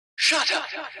Shut up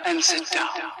and sit down.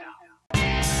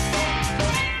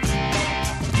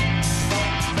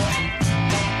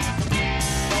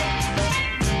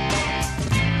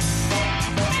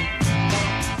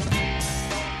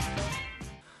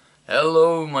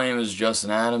 Hello, my name is Justin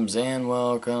Adams, and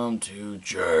welcome to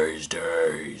Jay's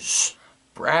Days.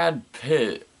 Brad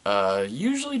Pitt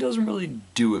usually doesn't really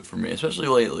do it for me, especially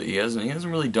lately. He hasn't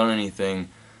really done anything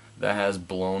that has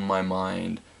blown my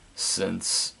mind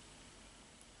since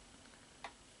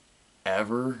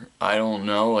ever. I don't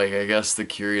know. Like, I guess The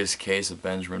Curious Case of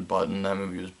Benjamin Button. That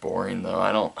movie was boring,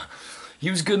 though.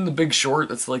 He was good in The Big Short.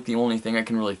 That's like the only thing I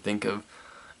can really think of.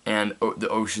 And the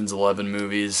Ocean's 11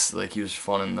 movies, like, he was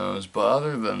fun in those. But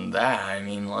other than that, I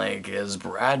mean, like, is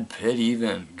Brad Pitt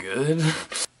even good?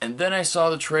 And then I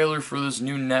saw the trailer for this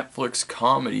new Netflix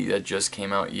comedy that just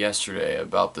came out yesterday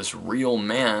about this real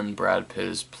man Brad Pitt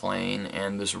is playing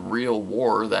and this real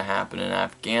war that happened in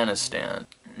Afghanistan.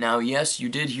 Now, yes, you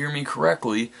did hear me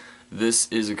correctly. This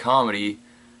is a comedy,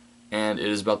 and it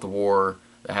is about the war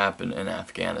that happened in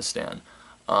Afghanistan.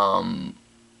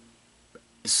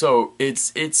 So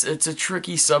it's a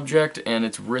tricky subject, and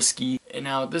it's risky. And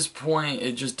now at this point,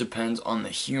 it just depends on the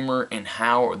humor and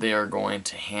how they are going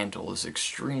to handle this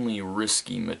extremely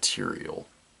risky material.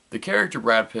 The character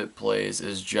Brad Pitt plays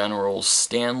is General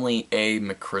Stanley A.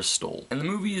 McChrystal, and the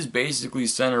movie is basically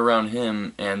centered around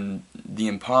him and the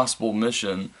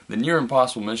near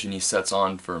impossible mission he sets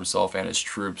on for himself and his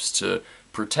troops to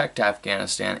protect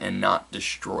Afghanistan and not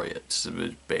destroy it,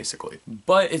 basically.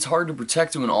 But it's hard to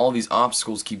protect him when all these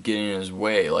obstacles keep getting in his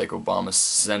way, like Obama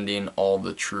sending all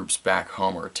the troops back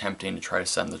home, or attempting to try to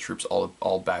send the troops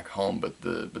all back home,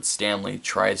 but Stanley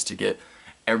tries to get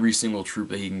every single troop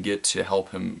that he can get to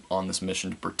help him on this mission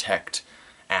to protect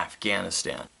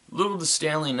Afghanistan. Little does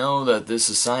Stanley know that this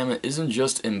assignment isn't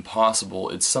just impossible,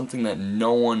 it's something that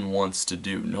no one wants to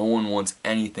do. No one wants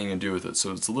anything to do with it,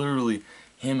 so it's literally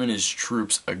him and his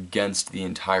troops against the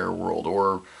entire world,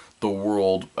 or the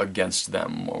world against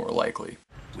them, more likely.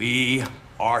 We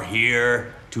are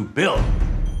here to build,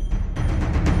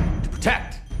 to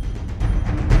protect,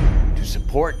 to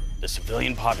support the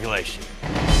civilian population.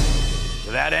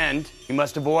 To that end, we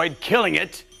must avoid killing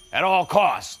it at all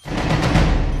costs.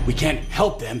 We can't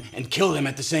help them and kill them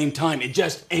at the same time. It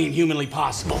just ain't humanly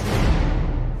possible.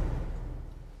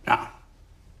 Now,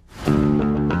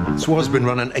 this war's been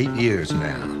running 8 years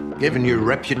now. Given your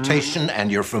reputation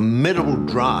and your formidable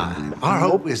drive, our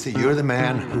hope is that you're the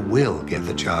man who will get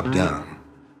the job done.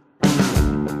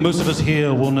 Most of us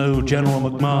here will know General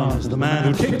McMahon as the man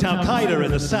who kicked Al-Qaeda in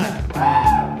the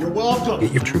sack. You're welcome.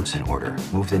 Get your troops in order.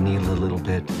 Move the needle a little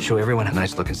bit. Show everyone a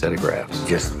nice looking set of graphs.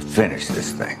 Just finish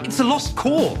this thing. It's a lost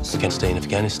cause. We can't stay in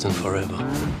Afghanistan forever.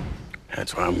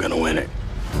 that's why I'm gonna win it.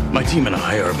 My team and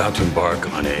I are about to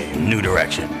embark on a new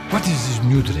direction. What is this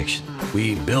new direction?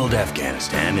 We build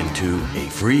Afghanistan into a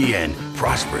free and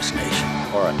prosperous nation.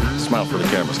 All right, smile for the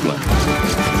cameras, Glenn.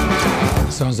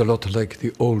 Sounds a lot like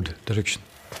the old direction.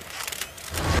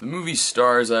 The movie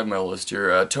stars, I have my list here,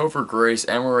 Topher Grace,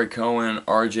 Emma Cohen,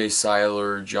 R.J.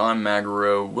 Seiler, John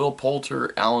Magaro, Will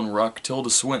Poulter, Alan Ruck, Tilda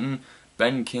Swinton,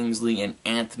 Ben Kingsley, and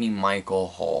Anthony Michael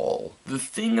Hall. The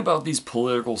thing about these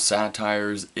political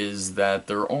satires is that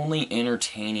they're only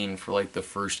entertaining for like the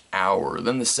first hour.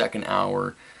 Then the second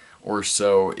hour or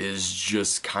so is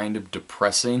just kind of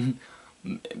depressing.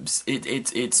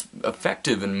 It's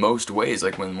effective in most ways.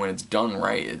 Like when it's done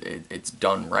right, it's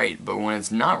done right. But when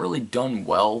it's not really done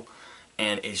well,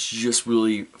 and it's just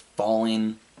really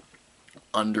falling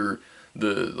under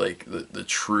the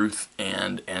truth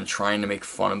and trying to make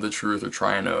fun of the truth, or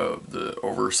trying to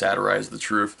over satirize the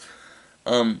truth,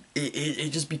 it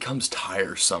just becomes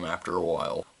tiresome after a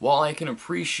while. While I can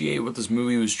appreciate what this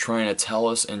movie was trying to tell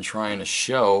us and trying to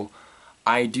show,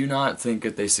 I do not think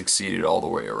that they succeeded all the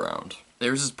way around.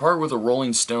 There's this part with a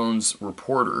Rolling Stones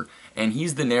reporter, and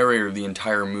he's the narrator of the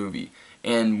entire movie.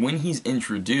 And when he's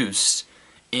introduced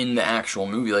in the actual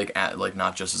movie, like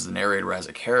not just as a narrator, as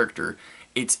a character,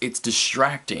 it's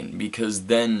distracting, because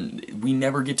then we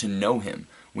never get to know him.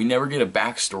 We never get a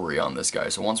backstory on this guy.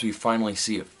 So once we finally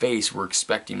see a face, we're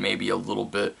expecting maybe a little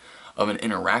bit of an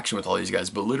interaction with all these guys.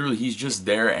 But literally, he's just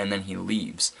there, and then he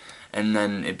leaves. And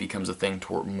then it becomes a thing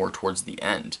more towards the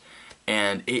end.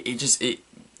 And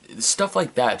stuff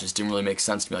like that just didn't really make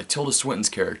sense to me. Like Tilda Swinton's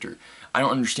character, I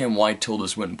don't understand why Tilda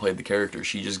Swinton played the character.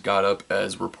 She just got up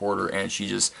as reporter, and she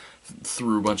just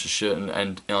threw a bunch of shit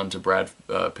and onto Brad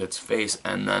Pitt's face,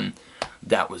 and then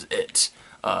that was it.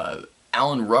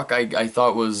 Alan Ruck, I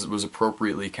thought was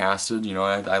appropriately casted. You know,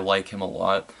 I like him a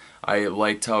lot. I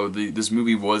liked how this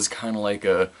movie was kind of like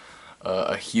a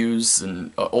a Hughes,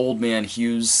 an old man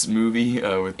Hughes movie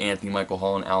with Anthony Michael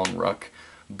Hall and Alan Ruck.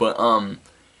 But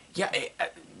yeah,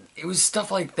 it was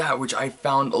stuff like that which I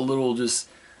found a little just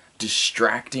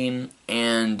distracting,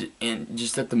 and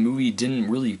just that the movie didn't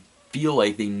really feel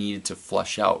like they needed to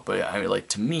flesh out. But I mean, like,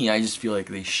 to me, I just feel like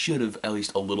they should have at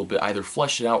least a little bit either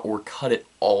fleshed it out or cut it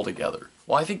all together.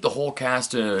 Well, I think the whole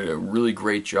cast did a really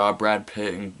great job, Brad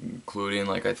Pitt including.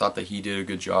 Like, I thought that he did a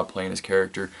good job playing his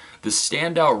character. The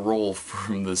standout role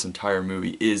from this entire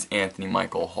movie is Anthony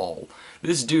Michael Hall.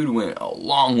 This dude went a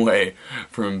long way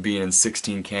from being in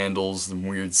 16 Candles, and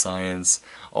Weird Science,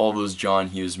 all those John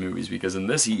Hughes movies, because in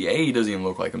this, he doesn't even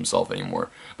look like himself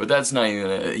anymore. But that's not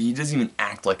even, he doesn't even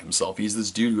act like himself. He's this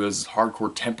dude who has this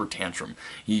hardcore temper tantrum.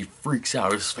 He freaks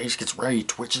out, his face gets red, he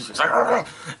twitches, he's like, argh!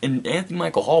 And Anthony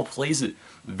Michael Hall plays it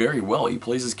very well. He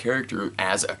plays his character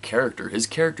as a character. His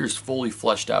character is fully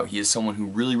fleshed out. He is someone who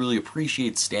really, really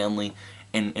appreciates Stanley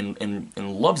and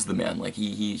loves the man. Like,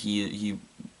 he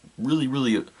really,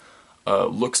 really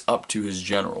looks up to his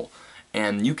general.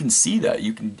 And you can see that.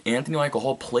 Anthony Michael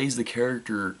Hall plays the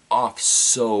character off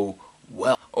so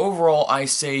well. Overall, I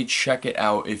say check it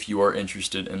out if you are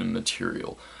interested in the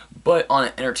material. But on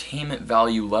an entertainment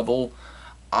value level,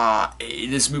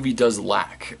 this movie does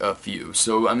lack a few.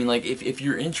 So, I mean, like, if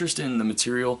you're interested in the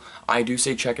material, I do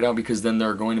say check it out, because then there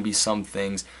are going to be some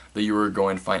things that you are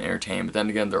going to find entertaining. But then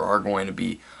again, there are going to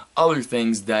be other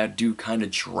things that do kind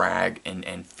of drag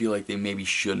and feel like they maybe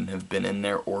shouldn't have been in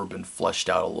there or been fleshed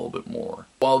out a little bit more.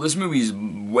 While this movie's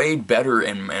way better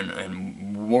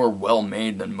and more well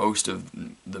made than most of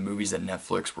the movies that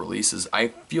Netflix releases, I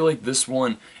feel like this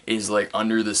one is like on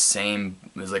the same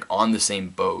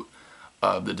boat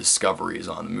the Discovery is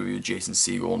on, the movie with Jason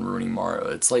Segel and Rooney Mara.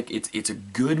 It's like, it's a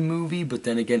good movie, but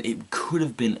then again, it could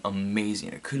have been amazing.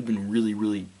 It could have been really,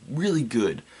 really, really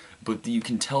good. But you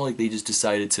can tell, like, they just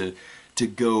decided to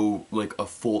go like a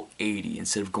full 80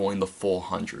 instead of going the full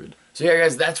 100. So yeah,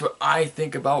 guys, that's what I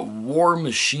think about War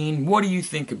Machine. What do you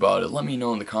think about it? Let me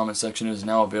know in the comment section. It is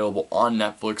now available on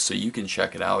Netflix, so you can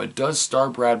check it out. It does star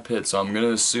Brad Pitt, so I'm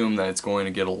gonna assume that it's going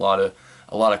to get a lot of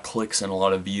clicks and a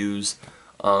lot of views.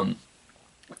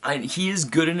 He is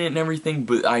good in it and everything,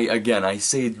 but I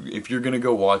say if you're gonna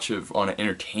go watch it on an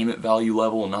entertainment value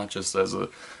level, and not just as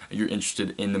you're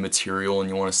interested in the material and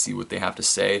you want to see what they have to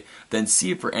say, then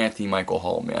see it for Anthony Michael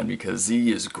Hall, man, because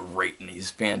he is great and he's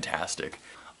fantastic.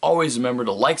 Always remember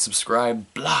to like,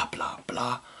 subscribe, blah, blah,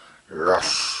 blah.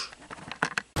 Rush.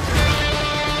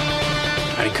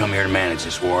 I didn't come here to manage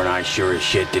this war, and I sure as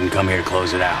shit didn't come here to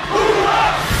close it out.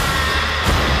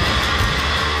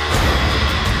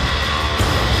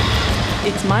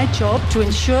 It's my job to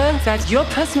ensure that your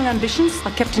personal ambitions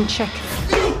are kept in check.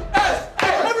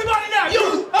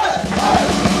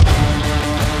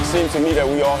 It seems to me that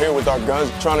we all here with our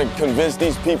guns trying to convince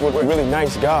these people we're really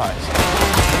nice guys.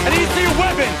 I need to see your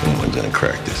weapon! Someone's gonna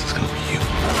crack this. It's gonna be you.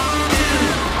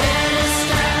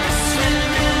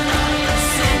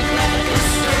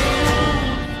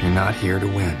 You're not here to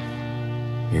win.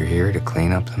 You're here to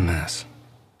clean up the mess.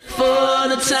 For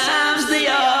the times they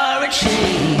are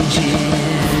a-changing.